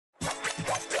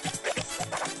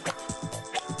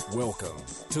Welcome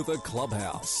to the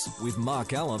Clubhouse with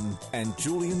Mark Allen and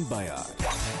Julian Bayard.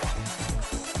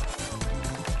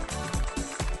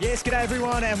 Yes, g'day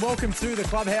everyone and welcome to the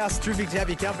Clubhouse. Terrific to have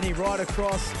your company right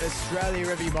across Australia,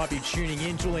 wherever you might be tuning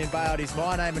in. Julian Bayard is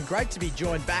my name and great to be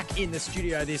joined back in the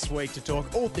studio this week to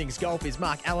talk all things golf is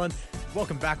Mark Allen.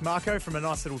 Welcome back, Marco, from a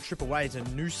nice little trip away to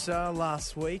Noosa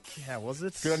last week. How was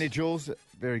it? Good on you, Jules.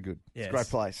 Very good. Yes. It's a great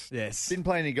place. Yes. Didn't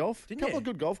play any golf. Didn't a couple you? of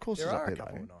good golf courses There up are there, a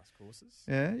couple though. of nice courses.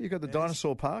 Yeah, you got the Yes.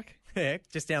 Dinosaur Park. Yeah,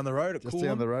 just down the road at Just Coolum.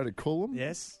 down the road at Coolum.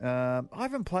 Yes. I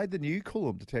haven't played the new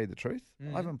Coolum, to tell you the truth.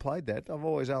 I haven't played that. I've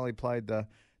always only played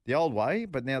the old way,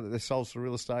 but now that they've sold some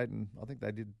real estate, and I think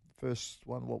they did first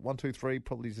one, two, three,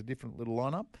 probably is a different little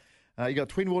lineup. You got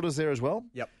Twin Waters there as well.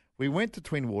 Yep. We went to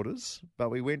Twin Waters,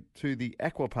 but we went to the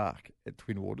Aqua Park at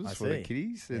Twin Waters for the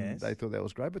kiddies, and Yes. they thought that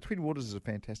was great. But Twin Waters is a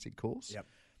fantastic course. Yep.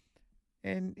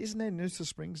 And isn't there Noosa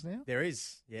Springs now? There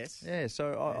is, yes. Yeah, so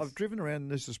Yes. I've driven around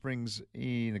Noosa Springs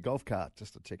in a golf cart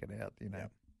just to check it out.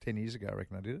 Yep. 10 years ago, I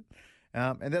reckon I did it.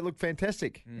 And that looked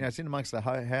fantastic. It's in amongst the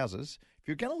houses. If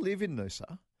you're going to live in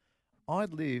Noosa,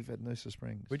 I'd live at Noosa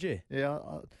Springs. Would you? Yeah.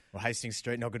 Well, Hastings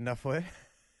Street not good enough for you?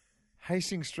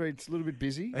 Hastings Street's a little bit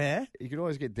busy. Yeah. You could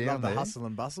always get down Love the there. hustle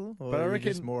and bustle? Or But I are you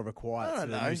reckon- just more of a quiet I don't sort of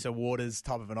know. Noosa Waters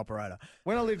type of an operator?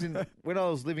 When I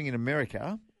was living in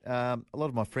America, a lot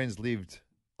of my friends lived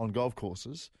on golf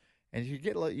courses, and you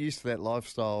get used to that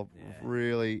lifestyle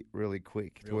really, really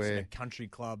quick. To Real sort where of country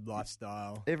club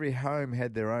lifestyle. every home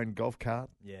had their own golf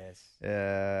cart. Yes.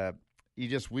 You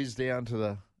just whizzed down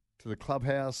to the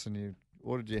clubhouse and you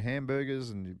ordered your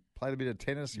hamburgers and you played a bit of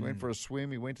tennis. You went for a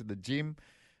swim. You went to the gym,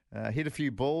 hit a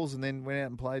few balls, and then went out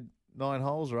and played 9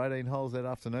 holes or 18 holes that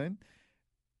afternoon.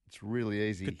 It's really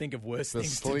easy. Could think of worse to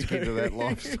things to slink do. into that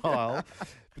lifestyle,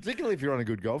 particularly if you're on a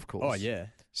good golf course. Oh, yeah.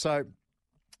 So,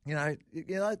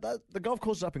 the golf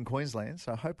courses up in Queensland,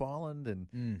 so Hope Island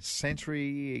and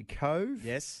Century Cove.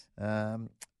 Yes. I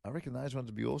reckon those ones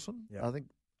would be awesome. Yep.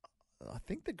 I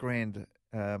think the Grand,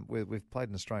 we've played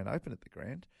an Australian Open at the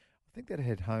Grand. I think that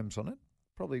had homes on it.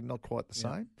 Probably not quite the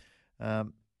same.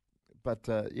 But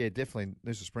definitely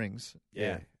Noosa Springs.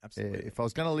 Yeah, absolutely. If I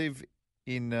was going to live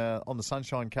in on the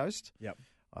Sunshine Coast, Yep.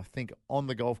 I think on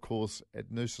the golf course at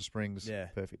Noosa Springs,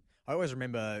 perfect. I always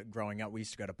remember growing up, we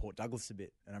used to go to Port Douglas a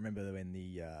bit, and I remember when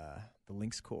the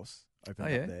links course opened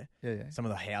up there. Yeah. Some of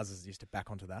the houses used to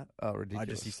back onto that. Oh, ridiculous.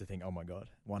 I just used to think, oh my God,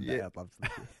 one day I'd love to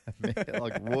live here. Man,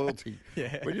 like royalty.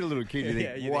 Yeah. When you're a little kid, you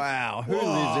Yeah, think, you wow, think, who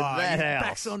lives in that he house?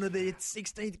 backs onto the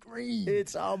 16th green.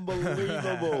 It's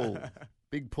unbelievable.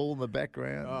 Big pool in the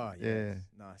background. Oh, yeah.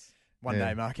 Nice. One Yeah.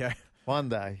 day, Marco. One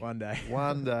day. One day.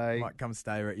 One day. Might come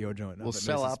stay at your joint. We'll up at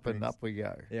sell Noosa up and Springs. up we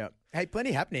go. Yeah. Hey,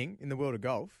 plenty happening in the world of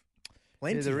golf.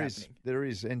 Plenty Yeah, there happening. is. There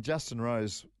is. And Justin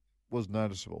Rose was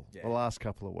noticeable Yeah. the last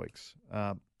couple of weeks.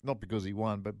 Not because he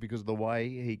won, but because of the way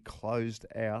he closed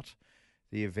out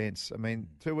the events. I mean,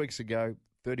 2 weeks ago,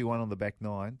 31 on the back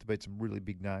nine to beat some really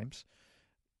big names.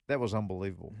 That was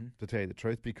unbelievable, to tell you the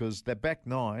truth, because that back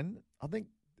nine, I think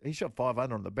he shot 5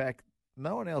 under on the back.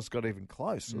 No one else got even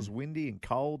close. It was windy and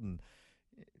cold and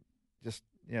just,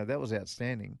 that was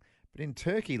outstanding. But in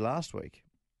Turkey last week,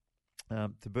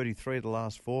 to birdie 3 of the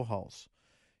last 4 holes,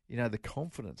 the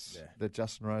confidence that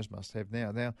Justin Rose must have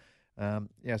now. Now,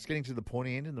 it's getting to the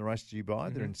pointy end in the race to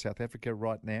Dubai. They're in South Africa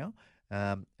right now.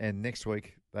 And next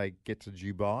week they get to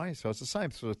Dubai. So it's the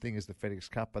same sort of thing as the FedEx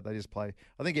Cup, but they just play.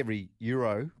 I think every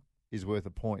Euro is worth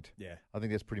a point. Yeah. I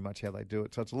think that's pretty much how they do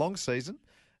it. So it's a long season.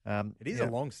 It is a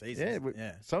long season.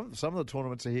 Yeah, Some of the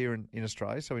tournaments are here in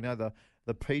Australia. So we know the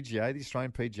PGA, the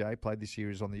Australian PGA played this year,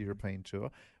 is on the European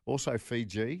Tour. Also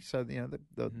Fiji. So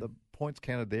the points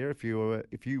counted there if you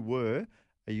were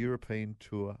a European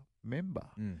Tour member.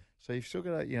 So you've still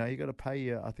got to you got to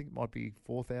pay. I think it might be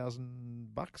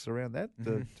 $4,000 around that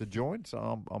to join. So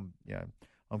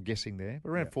I'm guessing there, but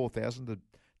around 4,000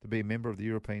 to be a member of the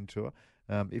European Tour.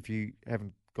 If you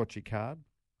haven't got your card.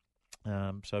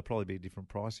 So it'd probably be a different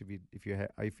price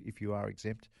if you are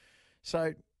exempt.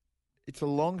 So it's a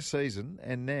long season,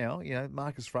 and now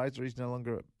Marcus Fraser, he's no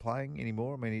longer playing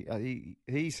anymore. I mean,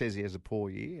 he says he has a poor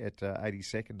year at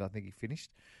 82nd. I think he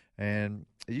finished, and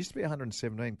it used to be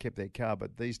 117 kept their car,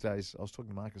 but these days I was talking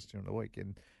to Marcus during the week,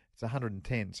 and it's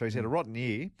 110. So he's had a rotten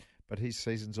year, but his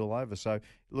season's all over. So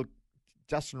look,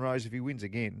 Justin Rose, if he wins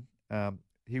again,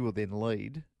 he will then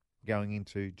lead going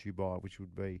into Dubai, which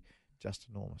would be just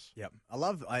enormous. Yep.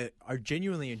 I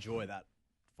genuinely enjoy that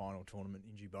final tournament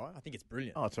in Dubai. I think it's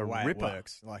brilliant. Oh, it's a the way ripper. It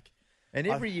works. And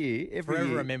every year,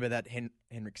 remember that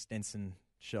Henrik Stenson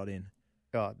shot in.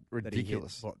 Oh,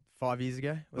 ridiculous. That he hit, 5 years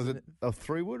ago? Was it a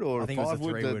 3-wood or I a think it was a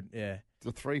 5-wood? 3-wood, yeah.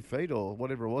 to 3 feet or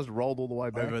whatever it was, rolled all the way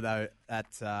back. Over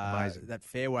that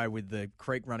fairway with the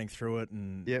creek running through it.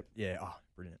 And Yep. Yeah,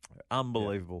 brilliant.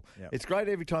 Unbelievable. Yep. It's great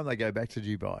every time they go back to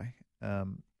Dubai.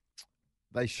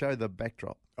 They show the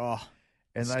backdrop. Oh,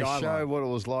 and they skyline. show what it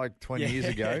was like 20 years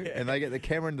ago. And they get the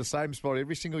camera in the same spot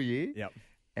every single year. Yep.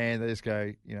 And they just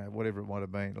go, whatever it might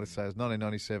have been. Let's say it's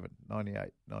 1997,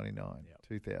 98, 99,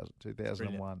 2000,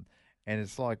 2001. And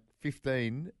it's like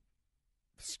 15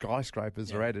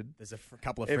 skyscrapers are added. There's a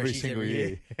couple of every freshies single every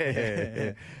year.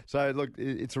 Yeah. So, look,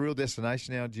 it's a real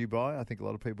destination now, Dubai. I think a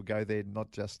lot of people go there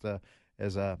not just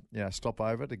as a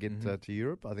stopover to get to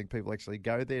Europe. I think people actually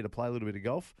go there to play a little bit of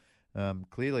golf.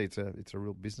 Clearly, it's a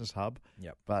real business hub.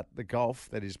 Yep. But the golf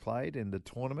that is played and the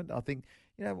tournament, I think,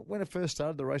 when it first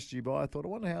started, the race to Dubai, I thought, I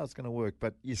wonder how it's going to work.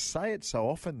 But you say it so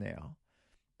often now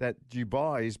that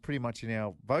Dubai is pretty much in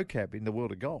our vocab in the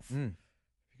world of golf.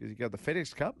 Because you got the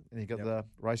FedEx Cup and you got the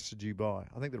race to Dubai.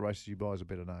 I think the race to Dubai is a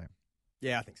better name.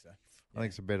 Yeah, I think so. I think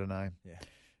it's a better name. Yeah.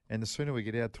 And the sooner we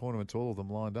get our tournaments, all of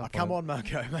them lined up. Oh, come on,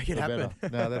 Marco, make it happen.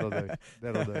 No, that'll do.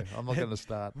 That'll do. I'm not going to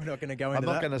start. We're not going to go into I'm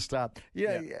that. not going to start.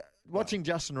 Yeah. Watching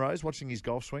Justin Rose, watching his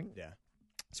golf swing. Yeah.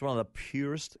 It's one of the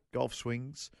purest golf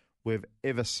swings we've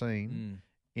ever seen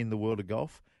in the world of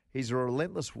golf. He's a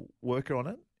relentless worker on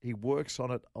it. He works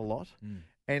on it a lot.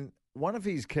 And one of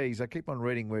his keys, I keep on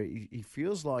reading, where he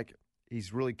feels like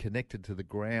he's really connected to the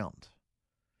ground.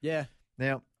 Yeah.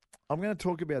 Now, I'm going to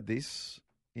talk about this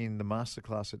in the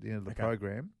masterclass at the end of the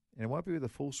program, and it won't be with a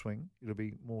full swing. It'll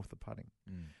be more with the putting.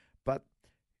 But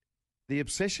the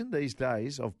obsession these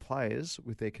days of players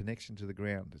with their connection to the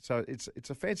ground. So it's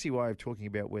a fancy way of talking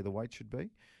about where the weight should be.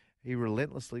 He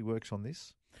relentlessly works on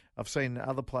this. I've seen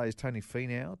other players, Tony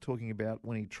Finau, talking about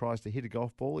when he tries to hit a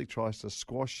golf ball, he tries to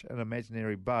squash an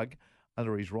imaginary bug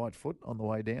under his right foot on the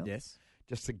way down. Yes.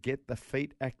 Just to get the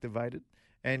feet activated.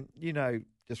 And,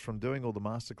 just from doing all the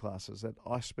masterclasses, that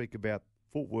I speak about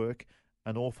footwork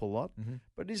an awful lot.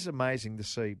 But it is amazing to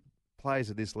see players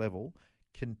at this level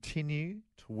continue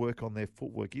to work on their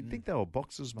footwork. You'd think they were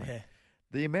boxers, mate. Yeah.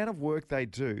 The amount of work they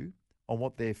do on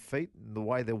what their feet and the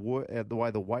way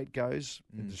the weight goes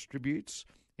and distributes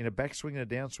in a backswing and a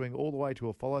downswing all the way to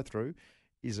a follow-through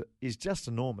is just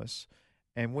enormous.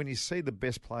 And when you see the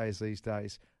best players these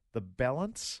days, the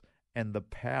balance and the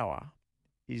power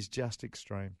is just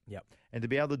extreme. Yep. And to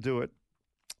be able to do it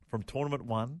from tournament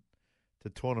 1 to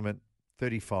tournament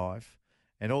 35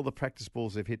 and all the practice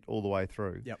balls they've hit all the way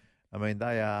through. Yep. I mean,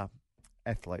 they are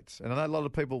athletes. And I know a lot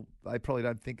of people, they probably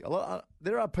don't think,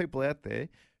 there are people out there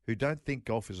who don't think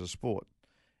golf is a sport.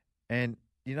 And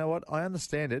you know what? I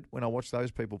understand it when I watch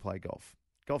those people play golf.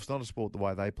 Golf's not a sport the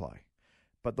way they play.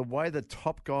 But the way the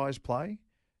top guys play,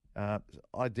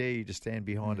 I dare you to stand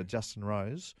behind a Justin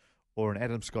Rose or an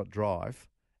Adam Scott drive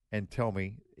and tell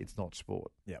me it's not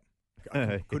sport. Yep.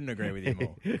 I couldn't agree with you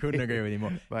more. Couldn't agree with you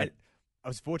more. Mate. I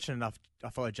was fortunate enough, I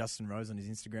follow Justin Rose on his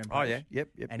Instagram page. Oh, yeah. Yep.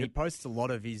 And he posts a lot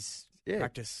of his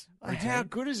practice routine. How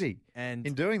good is he in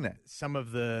doing that? Some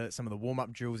of the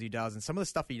warm-up drills he does and some of the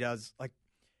stuff he does, like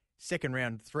second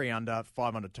round, 3 under,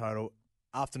 5 under total,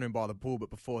 afternoon by the pool,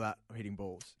 but before that, hitting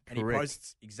balls. And Correct. he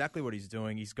posts exactly what he's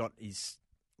doing. He's got his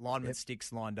lineman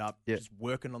sticks lined up, just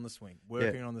working on the swing,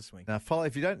 on the swing. Now, follow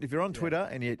if you're on Twitter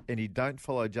and you don't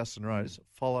follow Justin Rose,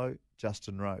 follow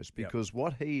Justin Rose because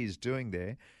what he is doing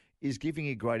there is giving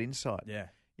you great insight. Yeah.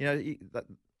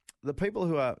 The people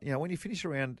who are, when you finish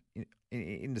around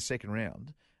in the second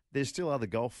round, there's still other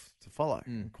golf to follow.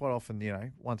 And quite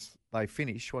often, once they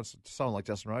finish, once someone like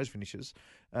Justin Rose finishes,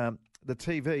 the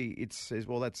TV, it says,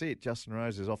 well, that's it. Justin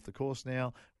Rose is off the course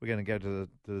now. We're going to go to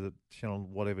the channel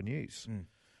whatever news.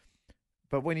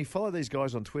 But when you follow these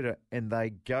guys on Twitter and they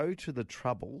go to the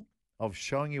trouble of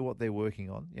showing you what they're working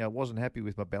on, wasn't happy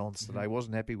with my balance today,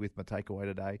 wasn't happy with my takeaway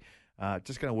today,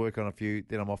 just going to work on a few,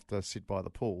 then I'm off to sit by the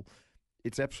pool.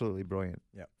 It's absolutely brilliant.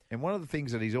 Yeah. And one of the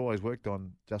things that he's always worked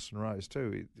on, Justin Rose,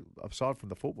 too, aside from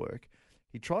the footwork,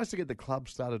 he tries to get the club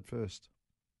started first.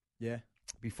 Yeah.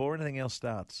 Before anything else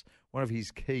starts. One of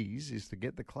his keys is to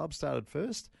get the club started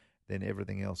first, then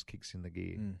everything else kicks in the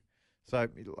gear. So,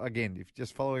 again, if you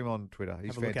just follow him on Twitter,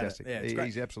 he's fantastic. Yeah,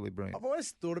 he's absolutely brilliant. I've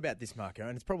always thought about this, Marco,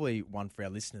 and it's probably one for our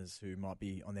listeners who might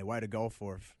be on their way to golf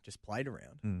or have just played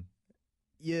around.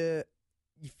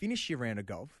 You finish your round of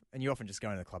golf, and you often just go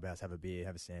into the clubhouse, have a beer,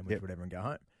 have a sandwich, whatever, and go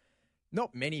home.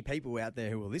 Not many people out there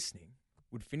who are listening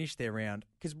would finish their round,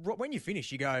 because when you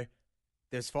finish, you go,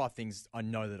 there's 5 things I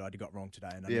know that I got wrong today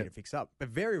and I need to fix up. But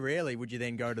very rarely would you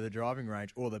then go to the driving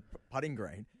range or the putting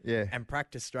green and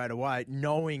practice straight away,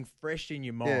 knowing fresh in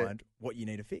your mind what you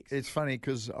need to fix. It's funny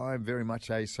because I'm very much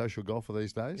a social golfer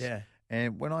these days. Yeah.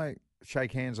 And when I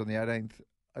shake hands on the 18th,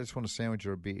 I just want a sandwich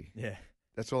or a beer. Yeah.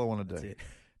 That's all I want to That's do. it.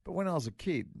 But when I was a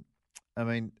kid, I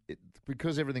mean,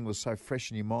 because everything was so fresh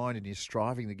in your mind and you're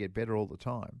striving to get better all the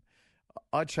time,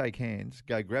 I'd shake hands,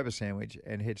 go grab a sandwich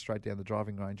and head straight down the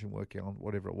driving range and work on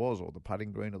whatever it was, or the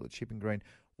putting green or the chipping green.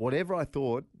 Whatever I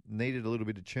thought needed a little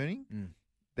bit of tuning,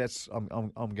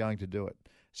 I'm going to do it.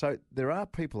 So there are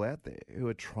people out there who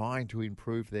are trying to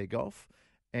improve their golf,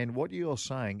 and what you're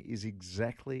saying is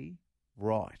exactly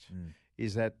right.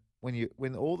 Is that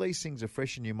when all these things are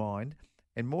fresh in your mind,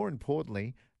 and more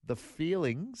importantly, the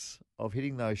feelings of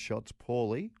hitting those shots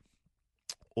poorly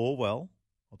or well,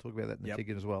 I'll talk about that in the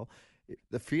ticket as well.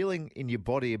 The feeling in your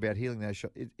body about hitting those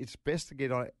shots, it's best to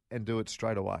get on it and do it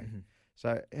straight away.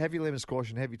 So have your lemon squash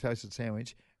and have your toasted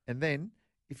sandwich, and then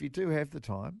if you do have the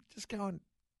time, just go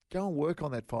and work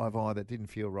on that 5-iron that didn't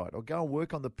feel right, or go and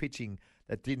work on the pitching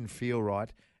that didn't feel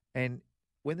right. And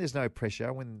when there's no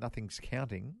pressure, when nothing's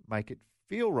counting, make it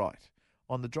feel right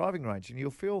on the driving range, and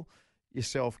you'll feel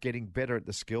yourself getting better at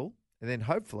the skill. And then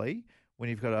hopefully, when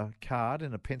you've got a card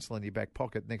and a pencil in your back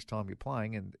pocket next time you're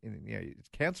playing, and it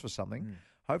counts for something,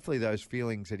 hopefully those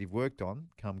feelings that you've worked on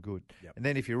come good. And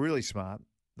then if you're really smart,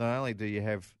 not only do you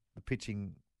have the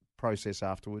pitching process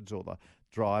afterwards, or the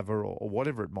driver, or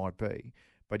whatever it might be,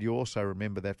 but you also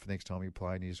remember that for next time you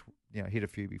play, and you just, hit a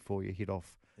few before you hit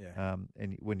off.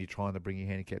 And when you're trying to bring your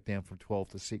handicap down from 12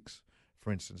 to 6,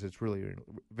 for instance, it's really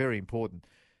very important.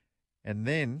 And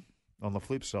then on the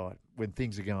flip side, when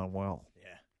things are going well.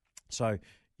 So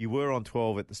you were on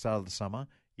 12 at the start of the summer.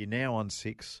 You're now on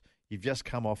 6. You've just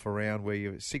come off a round where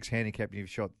you're 6 handicap and you've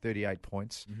shot 38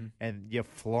 points, and you're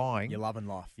flying. You're loving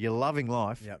life. You're loving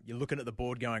life. Yeah, you're looking at the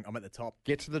board going, I'm at the top.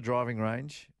 Get to the driving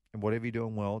range, and whatever you're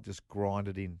doing well, just grind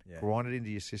it in. Grind it into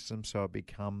your system so it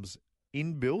becomes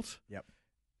inbuilt,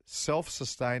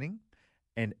 self-sustaining,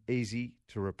 and easy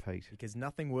to repeat. Because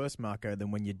nothing worse, Marco,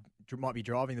 than when you might be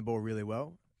driving the ball really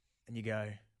well and you go,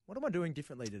 what am I doing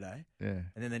differently today?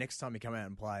 And then the next time you come out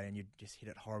and play and you just hit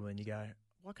it horribly and you go,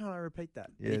 why can't I repeat that?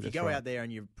 Yeah, if you go out there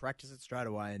and you practice it straight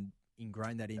away and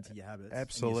ingrain that into your habits.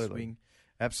 Absolutely. And your swing.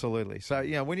 Absolutely. So,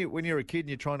 when you're a kid and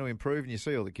you're trying to improve, and you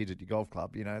see all the kids at your golf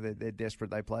club, they're desperate.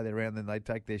 They play their round, then they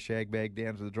take their shag bag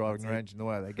down to the driving range, and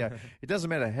away they go. It doesn't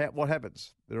matter what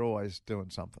happens. They're always doing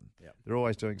something. They're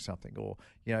always doing something. Or,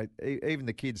 even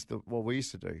the kids, what we used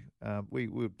to do, we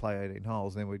would play 18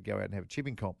 holes, and then we'd go out and have a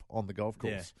chipping comp on the golf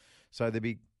course. So there'd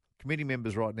be committee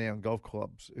members right now in golf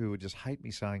clubs who would just hate me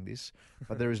saying this,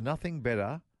 but there is nothing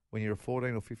better when you're a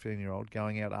 14 or 15-year-old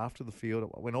going out after the field,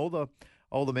 when all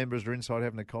the members are inside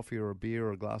having a coffee or a beer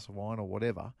or a glass of wine or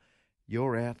whatever,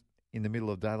 you're out in the middle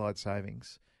of daylight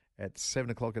savings at 7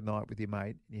 o'clock at night with your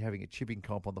mate, and you're having a chipping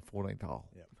comp on the 14th hole.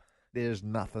 There's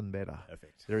nothing better.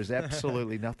 Perfect. There is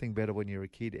absolutely nothing better when you're a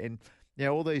kid. And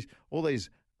all these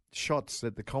shots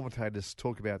that the commentators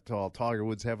talk about, Tiger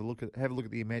Woods, have a look at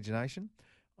the imagination.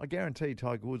 I guarantee you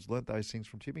Tiger Woods learnt those things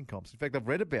from chipping comps. In fact, I've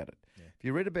read about it. If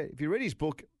you read his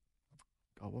book,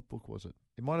 what book was it?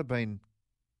 It might have been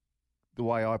The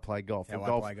Way I Play Golf. How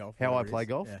I Play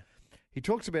Golf. Yeah. He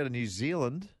talks about a New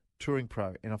Zealand touring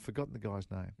pro, and I've forgotten the guy's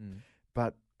name.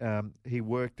 But he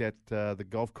worked at the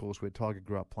golf course where Tiger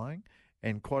grew up playing,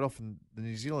 and quite often the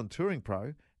New Zealand touring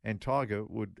pro and Tiger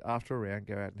would, after a round,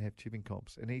 go out and have chipping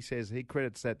comps. And he says he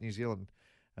credits that New Zealand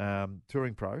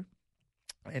touring pro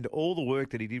and all the work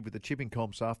that he did with the chipping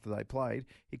comps after they played,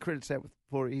 he credits that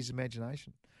for his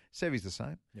imagination. Sevi's the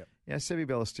same. Sevi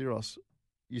Ballesteros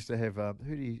used to have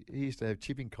he used to have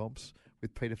chipping comps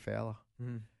with Peter Fowler.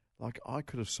 Like, I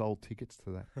could have sold tickets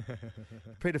to that.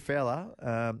 Peter Fowler,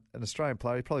 an Australian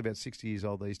player, probably about 60 years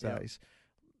old these days.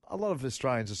 A lot of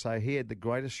Australians will say he had the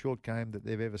greatest short game that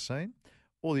they've ever seen.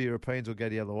 All the Europeans will go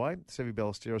the other way. Sevi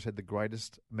Ballesteros had the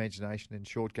greatest imagination and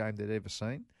short game they'd ever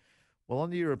seen. Well, on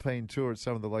the European tour, at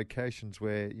some of the locations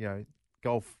where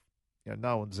golf,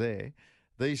 no one's there,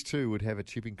 these two would have a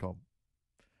chipping comp.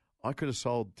 I could have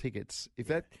sold tickets if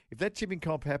that chipping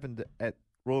comp happened at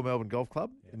Royal Melbourne Golf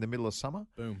Club in the middle of summer.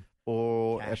 Boom.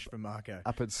 Or cash from Marco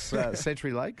up at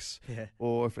Century Lakes,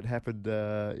 or if it happened,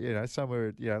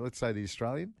 somewhere, let's say the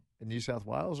Australian in New South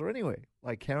Wales or anywhere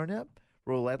like Carrignat,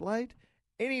 Royal Adelaide,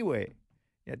 anywhere,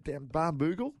 down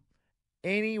Barnbougle,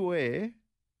 anywhere,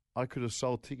 I could have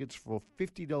sold tickets for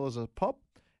 $50 a pop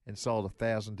and sold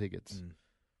 1,000 tickets.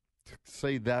 To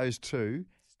see those two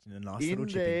in a nice in little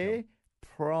their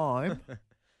prime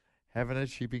having a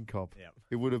chipping comp.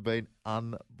 It would have been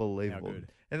unbelievable. How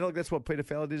good. And look, that's what Peter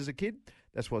Fowler did as a kid.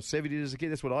 That's what Sevi did as a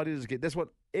kid. That's what I did as a kid. That's what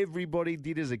everybody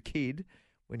did as a kid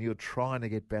when you're trying to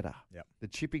get better. The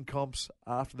chipping comps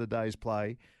after the day's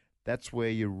play, that's where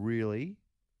you really,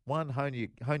 one, hone your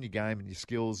game and your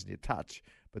skills and your touch,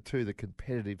 but two, the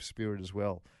competitive spirit as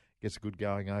well. gets a good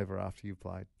going over after you've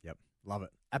played. Yep. Love it.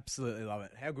 Absolutely love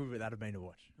it. How good would that have been to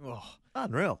watch? Oh,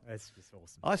 Unreal. that's just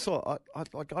awesome. I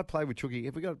played with Chookie.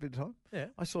 Have we got a bit of time? Yeah.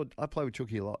 I played with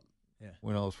Chookie a lot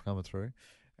when I was coming through.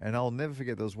 And I'll never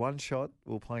forget, there was one shot,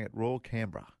 we were playing at Royal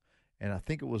Canberra, and I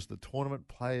think it was the Tournament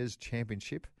Players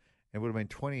Championship. It would have been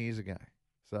 20 years ago.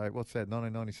 So what's that,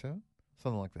 1997?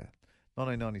 Something like that.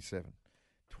 1997.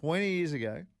 20 years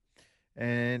ago,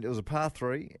 and it was a par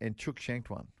 3, and Chook shanked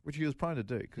one, which he was prone to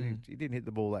do because he didn't hit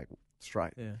the ball that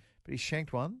straight. Yeah. But he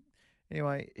shanked one.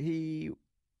 Anyway, he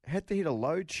had to hit a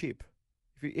low chip.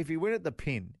 If he went at the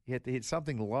pin, he had to hit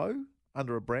something low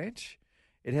under a branch.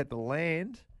 It had to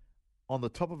land on the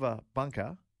top of a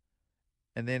bunker,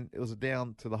 and then it was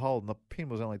down to the hole, and the pin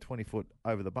was only 20 foot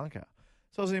over the bunker.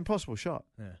 So it was an impossible shot.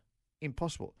 Yeah.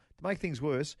 Impossible. To make things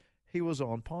worse, he was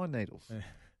on pine needles. Yeah.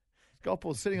 Golf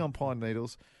ball sitting on pine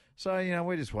needles. So,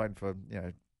 we're just waiting for,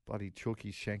 bloody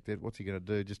Chookie shanked it. What's he going to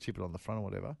do? Just chip it on the front or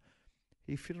whatever.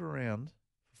 He fiddled around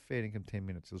for fair income 10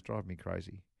 minutes. It was driving me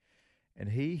crazy. And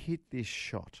he hit this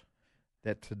shot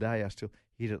that today I still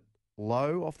hit it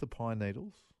low off the pine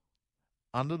needles,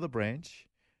 under the branch,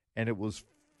 and it was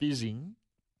fizzing.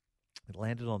 It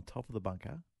landed on top of the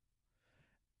bunker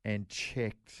and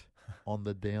checked on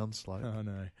the downslope. Oh,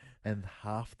 no. And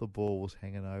half the ball was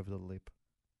hanging over the lip.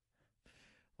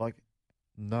 Like,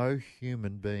 no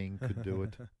human being could do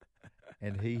it.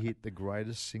 And he hit the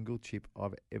greatest single chip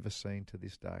I've ever seen to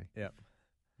this day. Yep.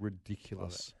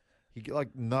 Ridiculous.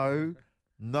 No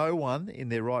one in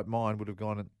their right mind would have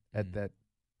gone at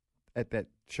that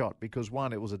shot because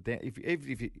one, it was a down.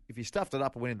 If you stuffed it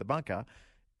up and went in the bunker,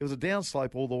 it was a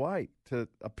downslope all the way to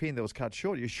a pin that was cut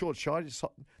short. You short-sighted.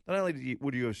 Not only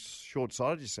would you have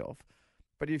short-sighted yourself,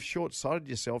 but you've short-sighted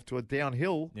yourself to a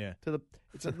downhill. Yeah.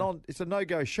 It's a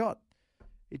no-go shot.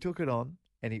 He took it on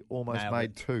and he almost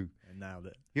made two. And nailed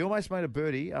it. He almost made a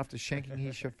birdie after shanking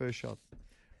his first shot.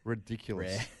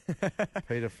 Ridiculous.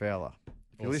 Peter Fowler.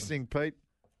 If you're listening, Pete,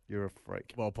 you're a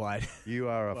freak. Well played. You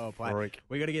are a freak.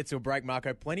 We got to get to a break,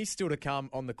 Marco. Plenty still to come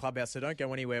on the Clubhouse, so don't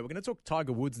go anywhere. We're going to talk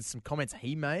Tiger Woods and some comments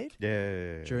he made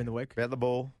during the week. About the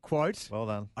ball. Quote. Well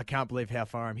done. I can't believe how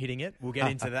far I'm hitting it. We'll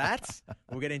get into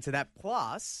that.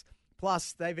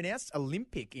 Plus, they've announced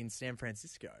Olympic in San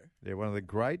Francisco. Yeah, one of the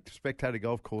great spectator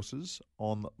golf courses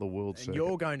on the world circuit.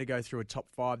 You're going to go through a top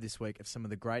 5 this week of some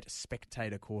of the great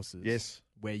spectator courses. Yes.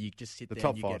 Where you just sit the there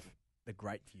top and you 5. get the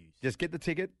great views. Just get the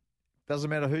ticket. Doesn't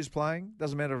matter who's playing.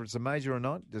 Doesn't matter if it's a major or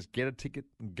not. Just get a ticket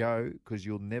and go because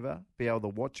you'll never be able to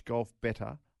watch golf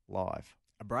better live.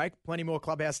 A break. Plenty more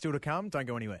Clubhouse still to come. Don't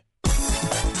go anywhere.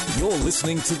 You're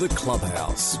listening to The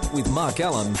Clubhouse with Mark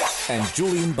Allen and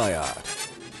Julian Bayard.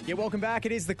 Yeah, welcome back.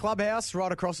 It is The Clubhouse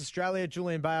right across Australia.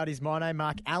 Julian Bayard is my name.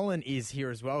 Mark Allen is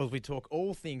here as well as we talk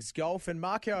all things golf. And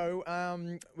Marco,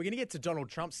 we're going to get to Donald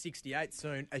Trump's 68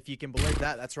 soon, if you can believe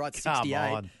that. That's right, 68.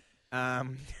 Come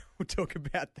on. We'll talk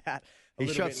about that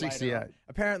He shot 68.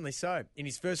 Apparently so. In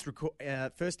his first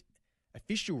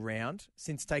official round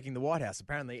since taking the White House.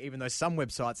 Apparently, even though some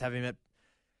websites have him at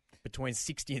between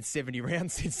 60 and 70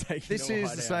 rounds since taking the White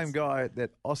House. This is the same guy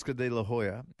that Oscar de la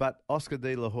Hoya, but Oscar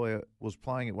de la Hoya was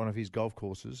playing at one of his golf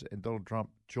courses and Donald Trump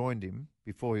joined him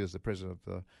before he was the president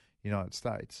of the United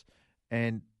States.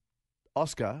 And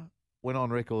Oscar went on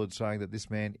record saying that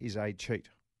this man is a cheat.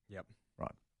 Yep.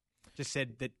 Right. Just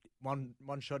said that one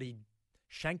shot he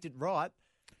shanked it right.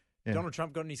 Yeah. Donald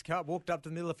Trump got in his car, walked up to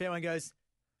the middle of the fairway and goes,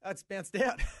 "Oh, it's bounced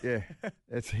out." Yeah,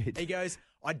 that's it. He goes,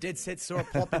 "I dead set saw it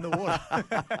plop in the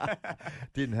water."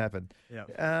 Didn't happen.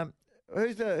 Yeah.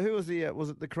 Who was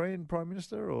it the Korean Prime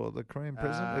Minister or the Korean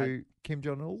President Kim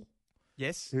Jong-il?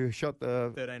 Yes. Who shot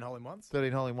the 13 hole in ones.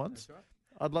 13 hole in ones. That's right.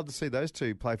 I'd love to see those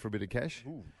two play for a bit of cash.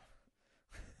 Ooh.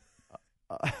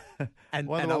 and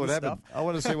what would happen. I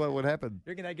want to see what would happen.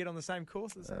 You reckon they get on the same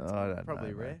course? I don't know.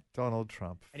 Probably rare. Mate. Donald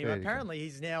Trump. Anyway, apparently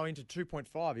he's now into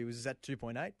 2.5. He was at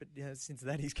 2.8, but since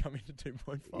that he's come into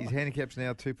 2.5. His handicap's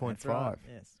now 2.5. Right.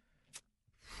 Yes.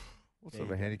 What sort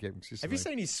of a handicapping system? Have you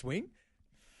seen his swing?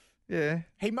 Yeah.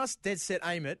 He must dead set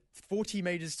aim it 40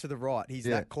 metres to the right. He's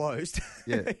that close.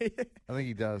 Yeah. I think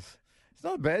he does. It's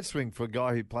not a bad swing for a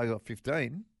guy who plays off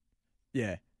 15.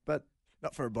 Yeah. But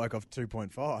not for a bloke off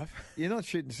 2.5. You're not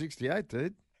shooting 68,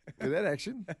 dude, with that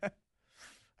action.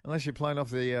 Unless you're playing off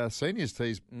the seniors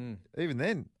tees. Even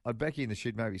then, I'd back you in to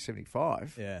shoot maybe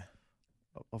 75. Yeah.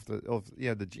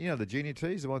 The junior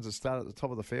tees, the ones that start at the top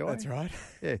of the fairway. That's right.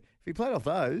 Yeah. If he played off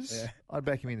those, I'd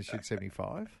back him in to shoot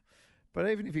 75. But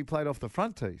even if he played off the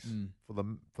front tees for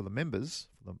the members,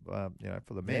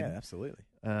 for the men. Yeah, absolutely.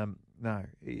 No,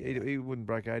 he wouldn't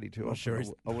break 82. Well, sure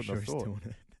I wouldn't have thought.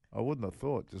 I wouldn't have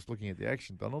thought, just looking at the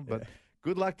action, Donald. But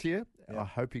good luck to you. I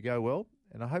hope you go well.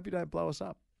 and I hope you don't blow us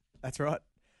up. That's right.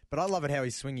 But I love it how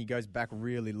his swing, he goes back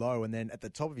really low, and then at the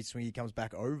top of his swing, he comes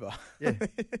back over. Yeah.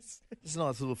 It's a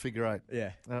nice little figure eight.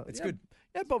 Yeah. It's good.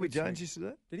 Yeah, Bobby Jones used to do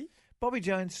that. Did he? Bobby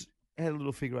Jones had a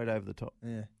little figure eight over the top.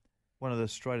 Yeah. One of the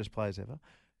straightest players ever.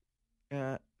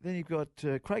 Then you've got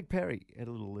Craig Parry had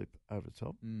a little loop over the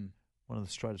top. One of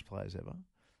the straightest players ever.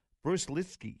 Bruce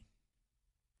Litsky.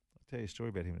 I'll tell you a story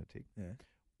about him in a tick. Yeah.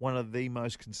 One of the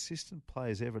most consistent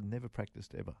players ever, never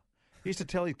practiced ever. He used to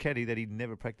tell his caddy that he'd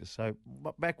never practiced. So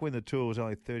back when the tour was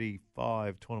only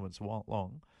 35 tournaments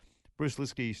long, Bruce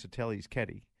Litsky used to tell his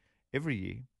caddy every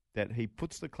year that he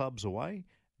puts the clubs away,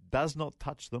 does not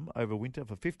touch them over winter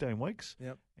for 15 weeks,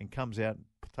 and comes out.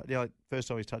 First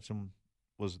time he's touched them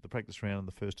was the practice round in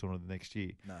the first tournament the next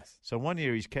year. Nice. So one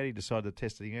year his caddy decided to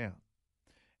test it out,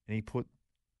 and he put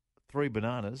 3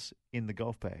 bananas in the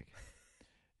golf bag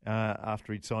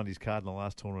after he'd signed his card in the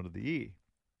last tournament of the year.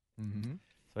 Mm-hmm.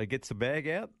 So he gets the bag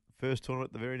out, first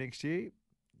tournament the very next year,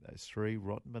 those 3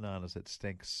 rotten bananas that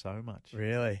stank so much.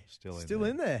 Really? Still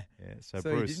in there? Yeah, so he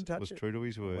Bruce didn't touch was it? true to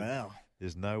his word. Wow.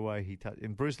 There's no way he touched.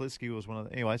 And Bruce Litsky was one of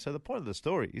the. Anyway, so the point of the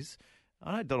story is,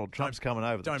 I know Donald Trump's coming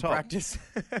over the top. Don't practice.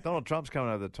 Donald Trump's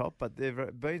coming over the top, but there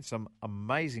have been some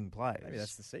amazing players. Maybe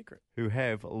that's the secret. Who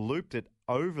have looped it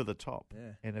over the top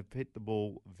Yeah. and have hit the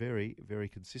ball very, very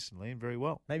consistently and very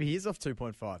well. Maybe he is off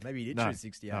 2.5. Maybe he did shoot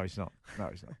 68. No, he's not. No,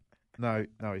 he's not. No,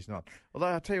 he's not. Although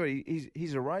I'll tell you what,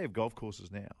 his array of golf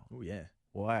courses now. Oh, yeah.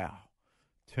 Wow.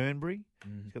 Turnberry.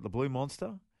 He's got the Blue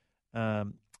Monster.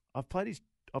 I've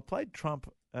played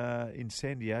Trump in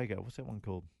San Diego. What's that one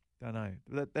called? Don't know.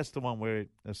 That's the one where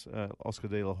Oscar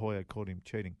De La Hoya caught him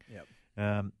cheating.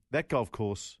 Yep. That golf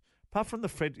course, apart from the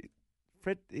Fred,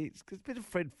 it's a bit of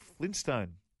Fred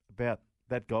Flintstone about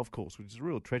that golf course, which is a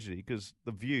real tragedy because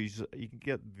the views, you can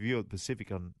get the view of the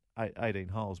Pacific on 18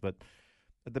 holes, but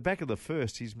at the back of the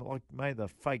first, he's made a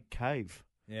fake cave.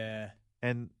 Yeah.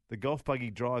 And the golf buggy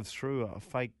drives through a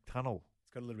fake tunnel.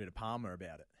 It's got a little bit of Palmer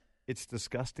about it. It's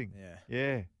disgusting. Yeah.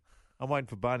 Yeah. I'm waiting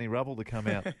for Barney Rubble to come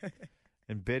out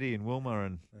and Betty and Wilma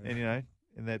and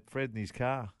and that Fred in his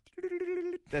car.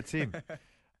 That's him.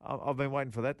 I've been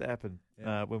waiting for that to happen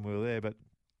when we were there. But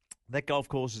that golf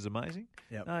course is amazing.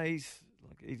 Yep. No,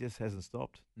 he just hasn't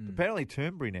stopped. Apparently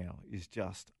Turnberry now is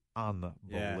just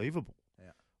unbelievable.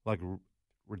 Yeah. Like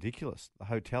ridiculous. The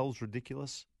hotel's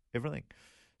ridiculous. Everything.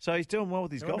 So he's doing well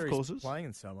with his golf courses. He's playing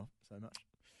in so much.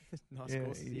 Nice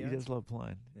courses. He does love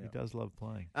playing. Yeah. He does love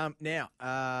playing. Now,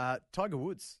 Tiger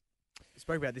Woods. We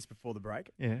spoke about this before the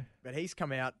break. Yeah. But he's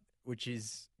come out, which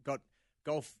is got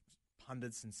golf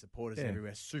pundits and supporters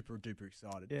everywhere super duper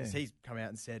excited. Because he's come out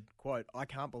and said, quote, "I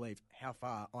can't believe how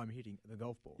far I'm hitting the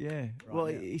golf ball." Yeah. Now.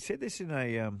 He said this in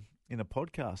a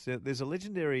podcast. There's a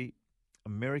legendary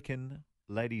American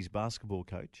ladies basketball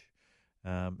coach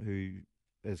who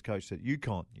has coached at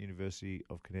UConn, University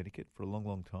of Connecticut, for a long,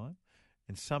 long time,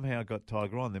 and somehow got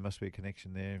Tiger on. There must be a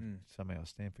connection there, somehow a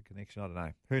Stanford connection. I don't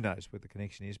know. Who knows what the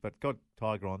connection is, but got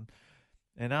Tiger on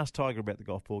and asked Tiger about the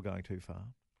golf ball going too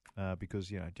far because,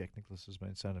 Jack Nicklaus has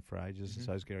been saying it for ages, and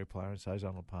so's Gary Player, and so's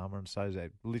Arnold Palmer, and so's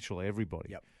literally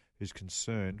everybody who's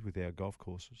concerned with our golf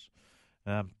courses.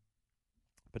 But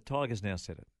Tiger's now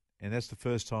said it, and that's the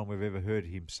first time we've ever heard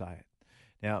him say it.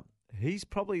 Now, he's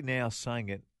probably now saying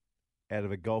it out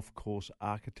of a golf course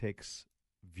architect's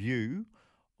view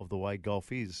of the way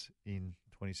golf is in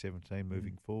 2017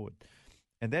 moving forward.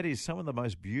 And that is some of the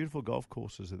most beautiful golf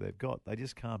courses that they've got. They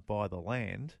just can't buy the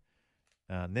land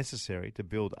necessary to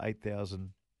build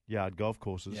 8,000-yard golf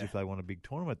courses if they want a big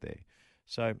tournament there.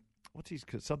 So what's his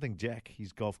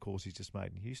golf course he's just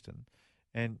made in Houston.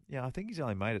 And, I think he's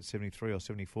only made it 73 or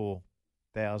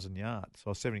 74,000 yards,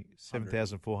 or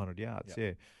 7,400 yards,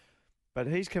 But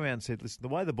he's come out and said, listen, the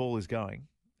way the ball is going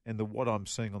and what I'm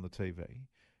seeing on the TV,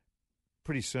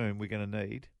 pretty soon we're going to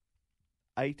need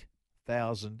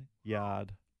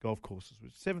 8,000-yard golf courses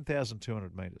with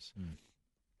 7,200 metres.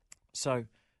 So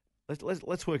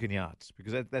let's work in yards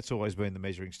because that's always been the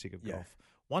measuring stick of golf.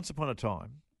 Once upon a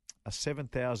time, a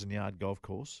 7,000-yard golf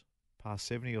course, past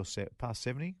 70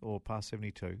 or past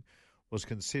 72, was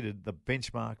considered the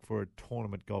benchmark for a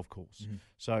tournament golf course.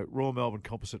 So Royal Melbourne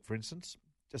Composite, for instance,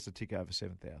 just a tick over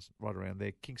 7,000, right around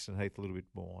there. Kingston Heath a little bit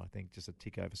more, I think, just a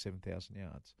tick over 7,000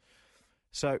 yards.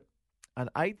 So an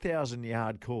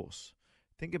 8,000-yard course,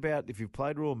 think about if you've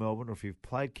played Royal Melbourne or if you've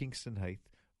played Kingston Heath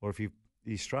or if the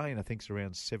Australian, I think, is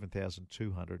around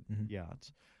 7,200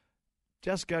 yards.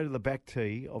 Just go to the back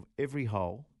tee of every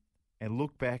hole and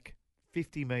look back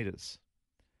 50 metres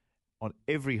on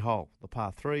every hole, the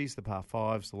par threes, the par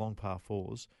fives, the long par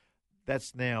fours.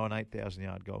 That's now an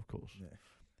 8,000-yard golf course. Yeah.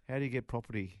 How do you get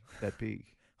property that big?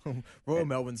 Royal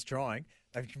Melbourne's trying.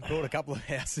 They've bought a couple of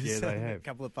houses. Yeah, they have. A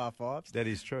couple of par fives. That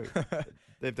is true.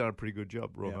 They've done a pretty good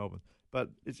job, Royal Melbourne. But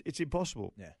it's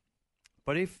impossible. Yeah.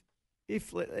 But if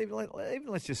even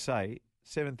let's just say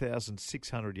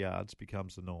 7,600 yards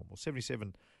becomes the norm, or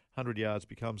 7,700 yards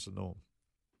becomes the norm,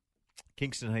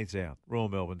 Kingston Heath's out, Royal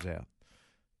Melbourne's out,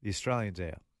 the Australian's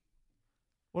out.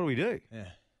 What do we do? Yeah.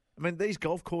 I mean, these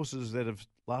golf courses that have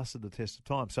lasted the test of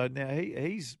time. So now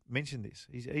he's mentioned this.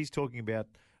 He's talking about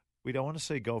we don't want to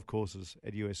see golf courses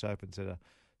at US Opens that are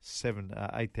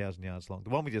 8,000 yards long. The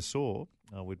one we just saw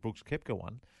with Brooks Koepka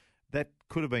one, that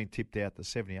could have been tipped out to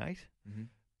 78. Mm-hmm.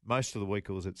 Most of the week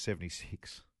it was at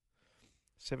 76.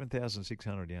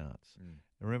 7,600 yards. And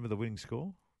remember the winning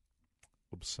score?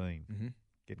 Obscene. Mm-hmm.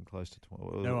 Getting close to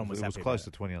 20. No one was happy It was close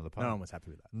with to 20 on the par. No one was happy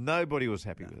with that. Nobody was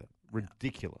happy with it.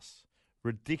 Ridiculous.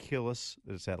 Ridiculous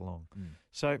that it's that long.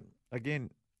 So, again,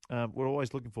 we're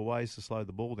always looking for ways to slow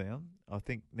the ball down. I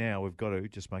think now we've got to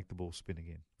just make the ball spin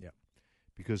again. Yep.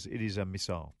 Because it is a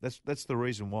missile. That's the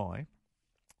reason why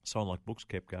someone like Brooks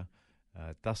Koepka,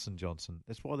 Dustin Johnson,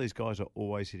 that's why these guys are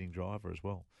always hitting driver as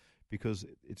well. Because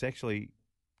it's actually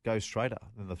goes straighter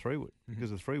than the 3-wood.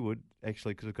 Because the 3-wood,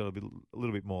 actually, because it's got a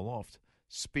little bit more loft,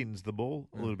 spins the ball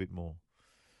a little bit more.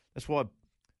 That's why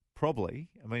probably,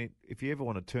 I mean, if you ever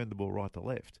want to turn the ball right to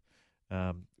left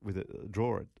with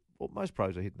draw it, well, most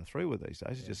pros are hitting the 3-wood these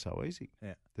days. It's just so easy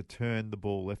to turn the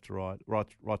ball left to right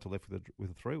to left with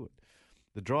a 3-wood.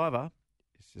 The driver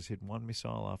is just hitting one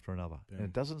missile after another. Boom. And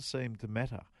it doesn't seem to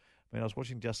matter. I mean, I was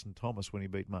watching Justin Thomas when he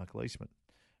beat Mark Leishman.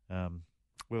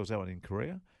 Where was that one? In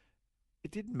Korea? It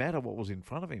didn't matter what was in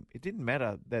front of him. It didn't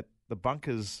matter that the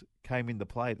bunkers came into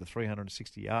play at the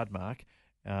 360-yard mark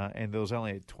and there was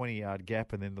only a 20-yard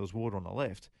gap and then there was water on the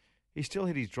left. He still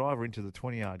hit his driver into the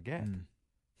 20-yard gap.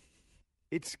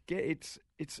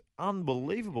 It's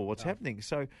unbelievable what's happening.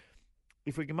 So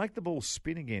if we can make the ball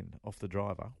spin again off the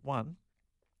driver, one,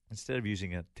 instead of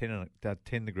using a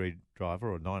 10-degree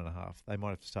driver or 9.5, they might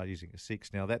have to start using a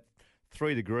 6. Now, that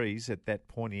 3 degrees at that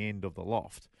pointy end of the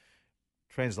loft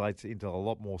translates into a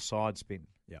lot more side spin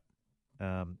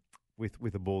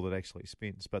with a ball that actually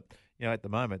spins. But, at the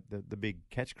moment, the big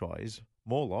catch cry is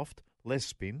more loft, less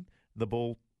spin, the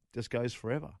ball just goes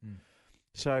forever.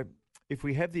 So if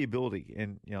we have the ability,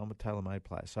 and, I'm a tailor-made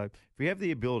player, so if we have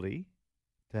the ability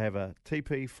to have a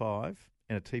TP5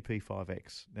 and a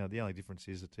TP5X, now the only difference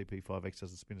is the TP5X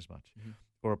doesn't spin as much,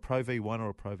 or a Pro V1 or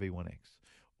a Pro V1X,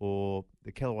 or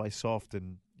the Callaway Soft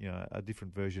and, a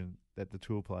different version that the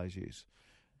tour players use.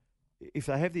 If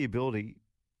they have the ability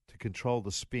to control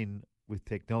the spin with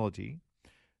technology,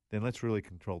 then let's really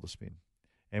control the spin.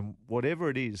 And whatever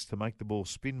it is to make the ball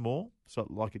spin more, so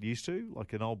like it used to,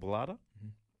 like an old Bellata,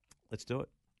 let's do it.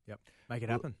 Yep, make it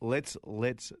happen. Let's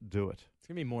do it. It's going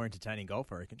to be more entertaining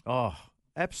golf, I reckon. Oh,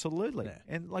 absolutely. Yeah.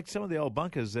 And like some of the old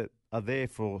bunkers that are there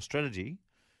for strategy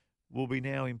will be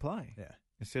now in play. Yeah.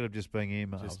 Instead of just being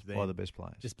emailed by the best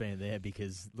players. Just being there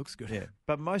because it looks good. Yeah.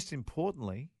 But most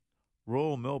importantly,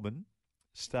 Royal Melbourne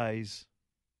stays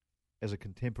as a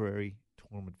contemporary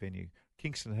tournament venue.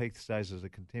 Kingston Heath stays as a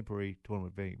contemporary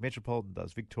tournament venue. Metropolitan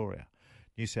does, Victoria,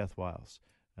 New South Wales,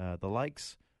 the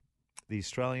Lakes, the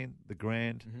Australian, the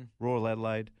Grand, Royal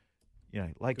Adelaide,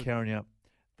 Lake Carignan.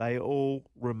 They all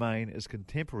remain as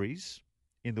contemporaries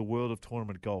in the world of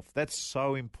tournament golf. That's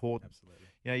so important. Absolutely.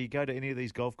 You go to any of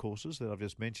these golf courses that I've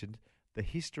just mentioned, there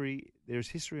is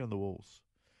history on the walls.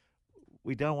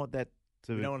 We don't want that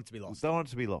to We don't want it to be lost. Don't want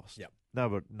it to be lost. Yep.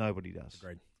 Nobody does.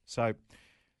 Agreed. So,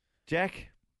 Jack,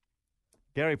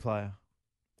 Gary Player,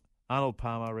 Arnold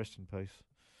Palmer, rest in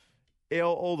peace.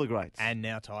 All the greats. And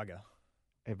now Tiger.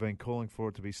 Have been calling for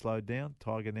it to be slowed down.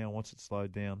 Tiger now wants it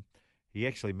slowed down. He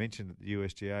actually mentioned that the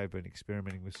USGA have been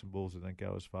experimenting with some balls that don't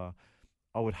go as far.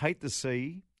 I would hate to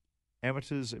see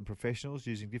amateurs and professionals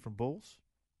using different balls.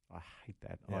 I hate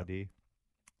that idea.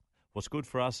 What's good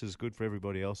for us is good for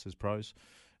everybody else as pros.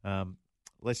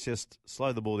 Let's just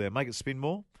slow the ball down, make it spin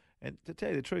more. And to tell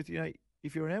you the truth,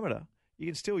 if you're an amateur, you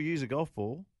can still use a golf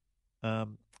ball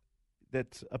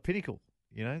that's a Pinnacle.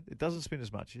 It doesn't spin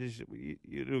as much.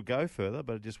 It'll go further,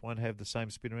 but it just won't have the same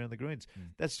spin around the greens.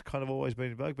 That's kind of always been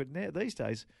in vogue. But now these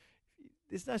days,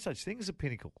 there's no such thing as a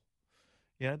Pinnacle.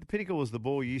 The Pinnacle was the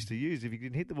ball you used to use if you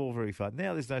didn't hit the ball very far.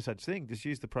 Now there's no such thing. Just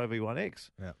use the Pro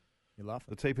V1X. Yeah, you're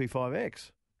laughing. The TP5X.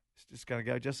 It's just going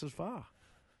to go just as far.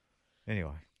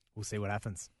 Anyway. We'll see what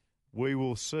happens. We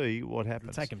will see what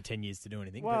happens. It'll take him 10 years to do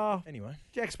anything, well, but anyway.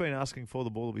 Jack's been asking for the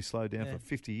ball to be slowed down for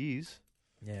 50 years.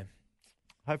 Yeah.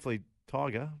 Hopefully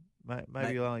Tiger,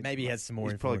 maybe he has some more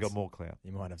he's influence. probably got more clout.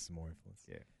 He might have some more influence.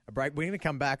 Yeah. A break. We're going to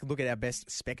come back and look at our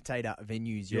best spectator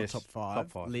venues. Your Yes, top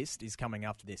five list is coming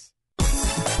after this.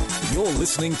 You're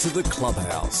listening to The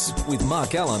Clubhouse with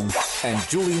Mark Allen and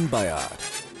Julian Bayard.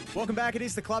 Welcome back. It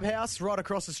is The Clubhouse right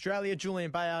across Australia. Julian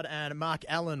Bayard and Mark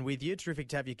Allen with you. Terrific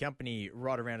to have your company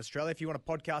right around Australia. If you want to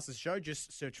podcast the show,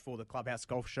 just search for The Clubhouse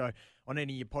Golf Show on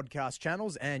any of your podcast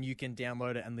channels and you can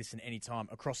download it and listen anytime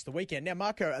across the weekend. Now,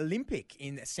 Marco, Olympic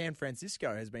in San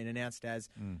Francisco has been announced as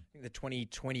I think the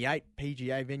 2028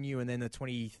 PGA venue and then the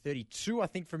 2032, I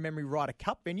think, from memory, Ryder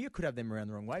Cup venue. Could have them around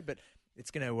the wrong way, but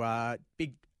it's going to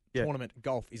tournament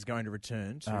golf is going to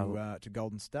return to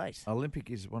Golden State.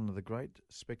 Olympic is one of the great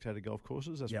spectator golf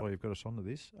courses. That's why you've got us onto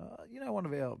this. One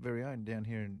of our very own down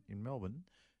here in Melbourne,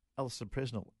 Alistair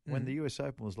Presnell, when the US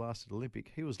Open was last at Olympic,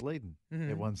 he was leading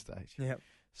at one stage. Yep.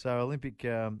 So Olympic,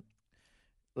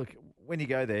 look, when you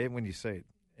go there, when you see it,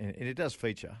 and it does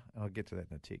feature, and I'll get to that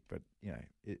in a tick, but,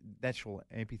 natural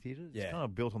amphitheatre, it's kind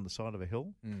of built on the side of a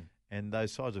hill. And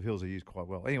those sides of hills are used quite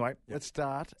well. Anyway, let's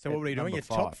start. So what are you doing? Your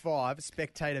top 5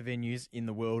 spectator venues in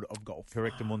the world of golf.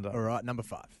 Correctamundo. All right, number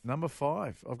 5. Number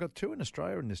 5. I've got 2 in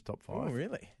Australia in this top 5. Oh,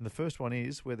 really? And the first one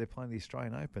is where they're playing the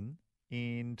Australian Open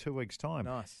in 2 weeks' time.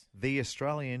 Nice. The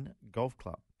Australian Golf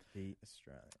Club. The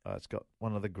Australian. It's got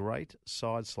one of the great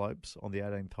side slopes on the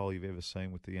 18th hole you've ever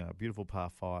seen with the beautiful par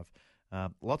 5.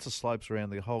 Lots of slopes around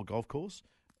the whole golf course.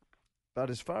 But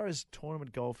as far as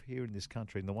tournament golf here in this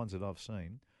country, and the ones that I've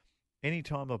seen, any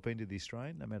time I've been to the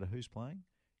Australian, no matter who's playing,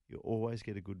 you always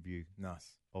get a good view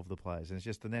of the players. And it's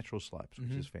just the natural slopes,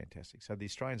 which is fantastic. So the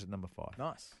Australian's at number 5.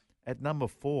 Nice. At number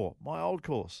 4, my old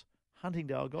course,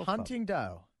 Huntingdale Golf Club.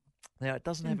 Huntingdale. Now, it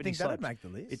doesn't have any slopes. That would make the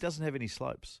list. It doesn't have any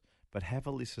slopes, but have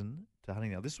a listen to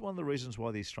Huntingdale. This is one of the reasons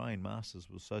why the Australian Masters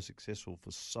was so successful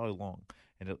for so long.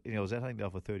 And it was at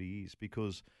Huntingdale for 30 years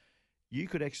because you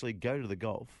could actually go to the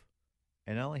golf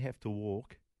and only have to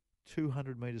walk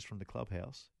 200 metres from the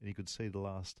clubhouse, and you could see the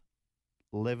last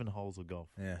 11 holes of golf.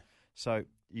 Yeah. So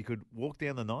you could walk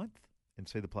down the 9th and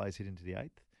see the players hit into the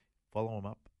 8th, follow them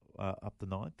up the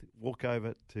 9th, walk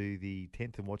over to the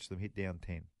 10th and watch them hit down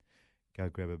 10. Go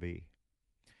grab a beer.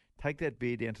 Take that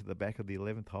beer down to the back of the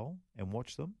 11th hole and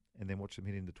watch them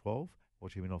hit into 12,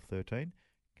 watch them in off 13,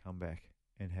 come back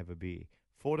and have a beer.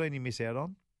 14 you miss out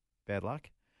on, bad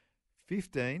luck.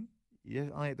 15,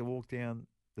 you only have to walk down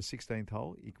the 16th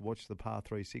hole. You can watch the par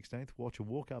 3 16th, watch a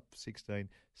walk up 16,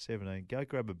 17, go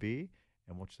grab a beer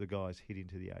and watch the guys hit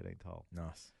into the 18th hole.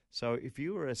 Nice. So if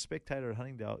you were a spectator at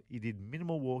Huntingdale, you did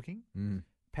minimal walking,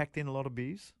 packed in a lot of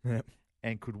beers,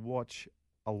 and could watch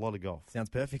a lot of golf. Sounds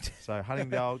perfect. So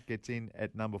Huntingdale gets in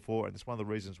at number 4, and it's one of the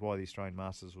reasons why the Australian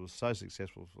Masters was so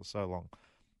successful for so long.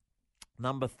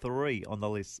 Number 3 on the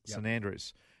list, St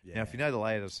Andrews. Yeah. Now, if you know the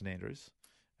layout of St Andrews,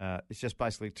 it's just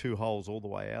basically 2 holes all the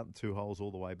way out and 2 holes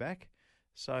all the way back.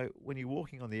 So when you're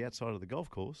walking on the outside of the golf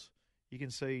course, you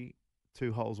can see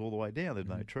 2 holes all the way down. There's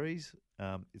no trees.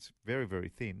 It's very, very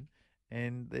thin.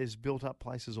 And there's built-up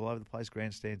places all over the place,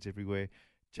 grandstands everywhere.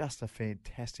 Just a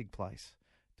fantastic place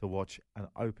to watch an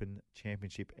Open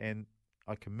Championship. And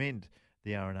I commend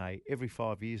the R&A. Every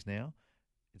 5 years now,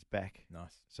 it's back.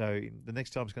 Nice. So the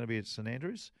next time it's going to be at St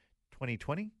Andrews,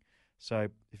 2020. So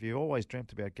if you've always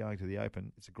dreamt about going to the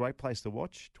Open, it's a great place to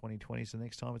watch. 2020 is the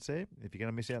next time it's there. If you're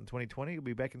going to miss out in 2020, it'll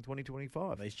be back in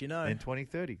 2025. At least you know. Then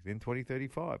 2030, then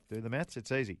 2035. Do the maths,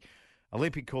 it's easy.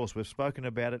 Olympic course, we've spoken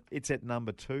about it. It's at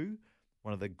number 2,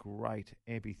 one of the great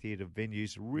amphitheatre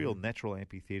venues, real natural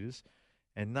amphitheatres.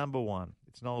 And number 1,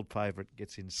 it's an old favourite,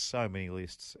 gets in so many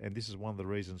lists. And this is one of the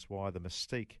reasons why the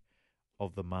mystique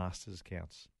of the Masters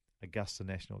counts. Augusta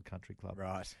National Country Club.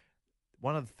 Right.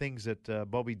 One of the things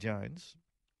that Bobby Jones,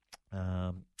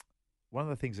 one of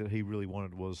the things that he really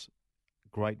wanted was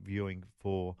great viewing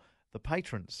for the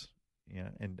patrons,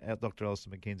 and Dr.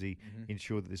 Alistair McKenzie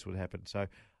ensured that this would happen. So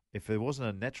if there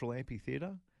wasn't a natural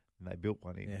amphitheatre, and they built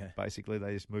one in, basically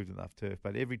they just moved enough turf.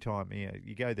 But every time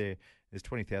you go there, there's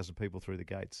 20,000 people through the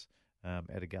gates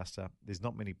at Augusta. There's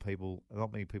not many people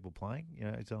playing.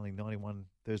 It's only 91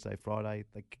 Thursday, Friday.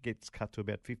 It gets cut to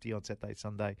about 50 on Saturday,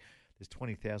 Sunday. There's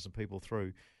 20,000 people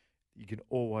through. You can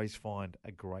always find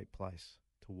a great place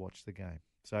to watch the game.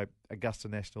 So Augusta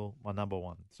National, my number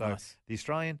 1. So nice. The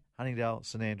Australian, Huntingdale,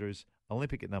 St Andrews,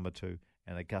 Olympic at number 2,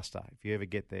 and Augusta, if you ever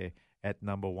get there, at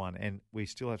number 1. And we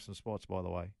still have some spots, by the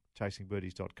way,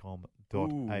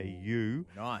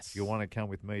 chasingbirdies.com.au. Nice. If you want to come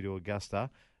with me to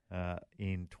Augusta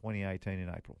in 2018 in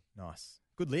April. Nice.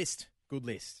 Good list.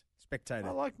 Spectator.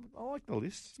 I like the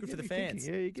list. It's good for the fans.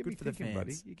 Thinking. Yeah, you get me thinking,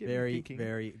 buddy. You get very, me thinking.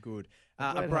 very good.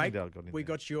 A break. We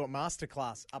got your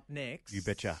masterclass up next. You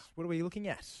betcha. What are we looking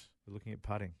at? We're looking at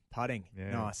putting.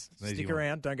 Yeah, nice. Stick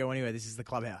around. Don't go anywhere. This is the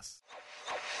Clubhouse.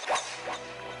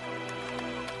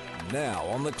 Now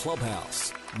on the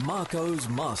Clubhouse, Marco's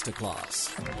Masterclass.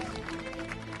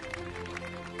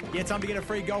 Yeah, time to get a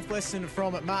free golf lesson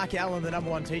from Mark Allen, the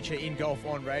 #1 teacher in golf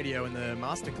on radio. And the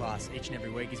masterclass each and every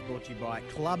week is brought to you by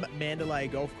Club Mandalay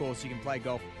Golf Course. You can play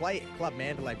golf. Play at Club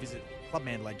Mandalay. Visit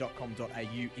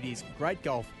clubmandalay.com.au. It is great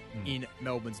golf in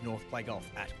Melbourne's north. Play golf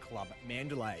at Club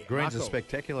Mandalay. Greens are Marco.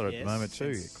 spectacular at the moment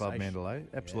too at Club Mandalay.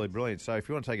 Absolutely brilliant. So if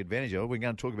you want to take advantage of it, we're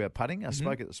going to talk about putting. I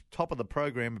spoke at the top of the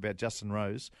program about Justin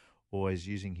Rose always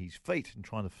using his feet and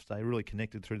trying to stay really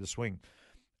connected through the swing.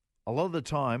 A lot of the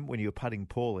time when you're putting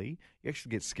poorly, you actually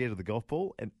get scared of the golf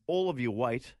ball and all of your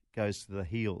weight goes to the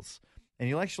heels. And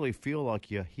you'll actually feel like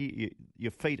your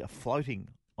feet are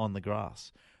floating on the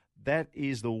grass. That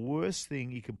is the worst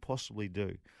thing you can possibly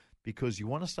do because you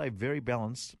want to stay very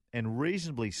balanced and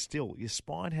reasonably still. Your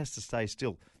spine has to stay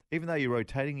still. Even though you're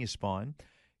rotating your spine,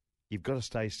 you've got to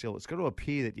stay still. It's got to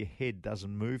appear that your head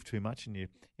doesn't move too much and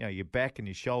your back and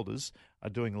your shoulders are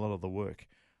doing a lot of the work.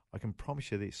 I can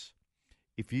promise you this.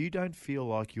 If you don't feel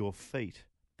like your feet,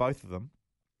 both of them,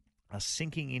 are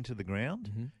sinking into the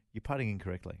ground, you're putting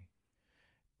incorrectly.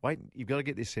 Wait, you've got to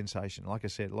get this sensation. Like I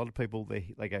said, a lot of people,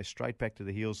 they go straight back to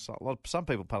the heels. Some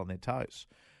people putt on their toes.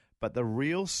 But the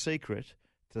real secret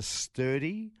to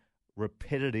sturdy,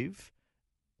 repetitive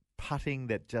putting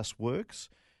that just works,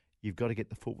 you've got to get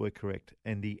the footwork correct.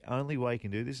 And the only way you can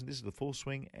do this, and this is the full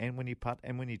swing and when you putt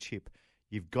and when you chip,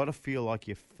 you've got to feel like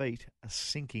your feet are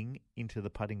sinking into the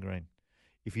putting green.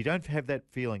 If you don't have that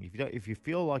feeling, if you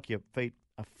feel like your feet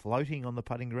are floating on the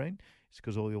putting green, it's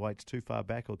because all your weight's too far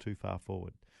back or too far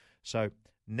forward. So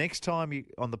next time you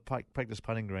on the practice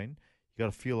putting green, you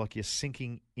got to feel like you're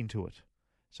sinking into it.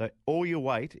 So all your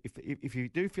weight, if you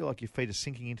do feel like your feet are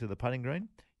sinking into the putting green,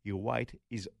 your weight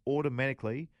is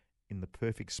automatically in the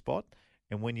perfect spot.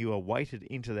 And when you are weighted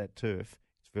into that turf,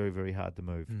 it's very, very hard to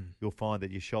move. You'll find that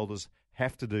your shoulders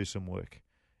have to do some work,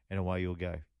 and away you'll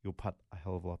go. You'll putt a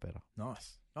hell of a lot better.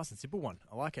 Nice and simple one.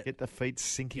 I like it. Get the feet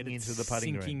sinking into the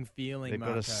putting green. Sinking feeling, They've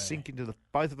Marco. got to sink into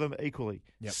both of them equally.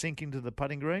 Yep. Sink into the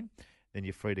putting green, then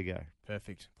you're free to go.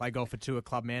 Perfect. Play golf for two at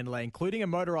Club Mandalay, including a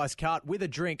motorised cart with a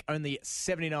drink, only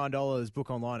 $79. Book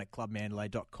online at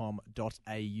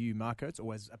clubmandalay.com.au. Marco, it's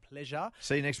always a pleasure.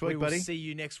 See you next week, buddy. buddy. See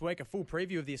you next week. A full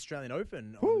preview of the Australian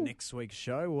Open on next week's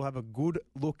show. We'll have a good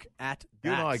look at that.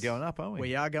 You and I are going up, aren't we?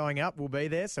 We are going up. We'll be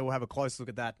there, so we'll have a close look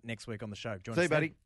at that next week on the show. Join See us you, then. buddy.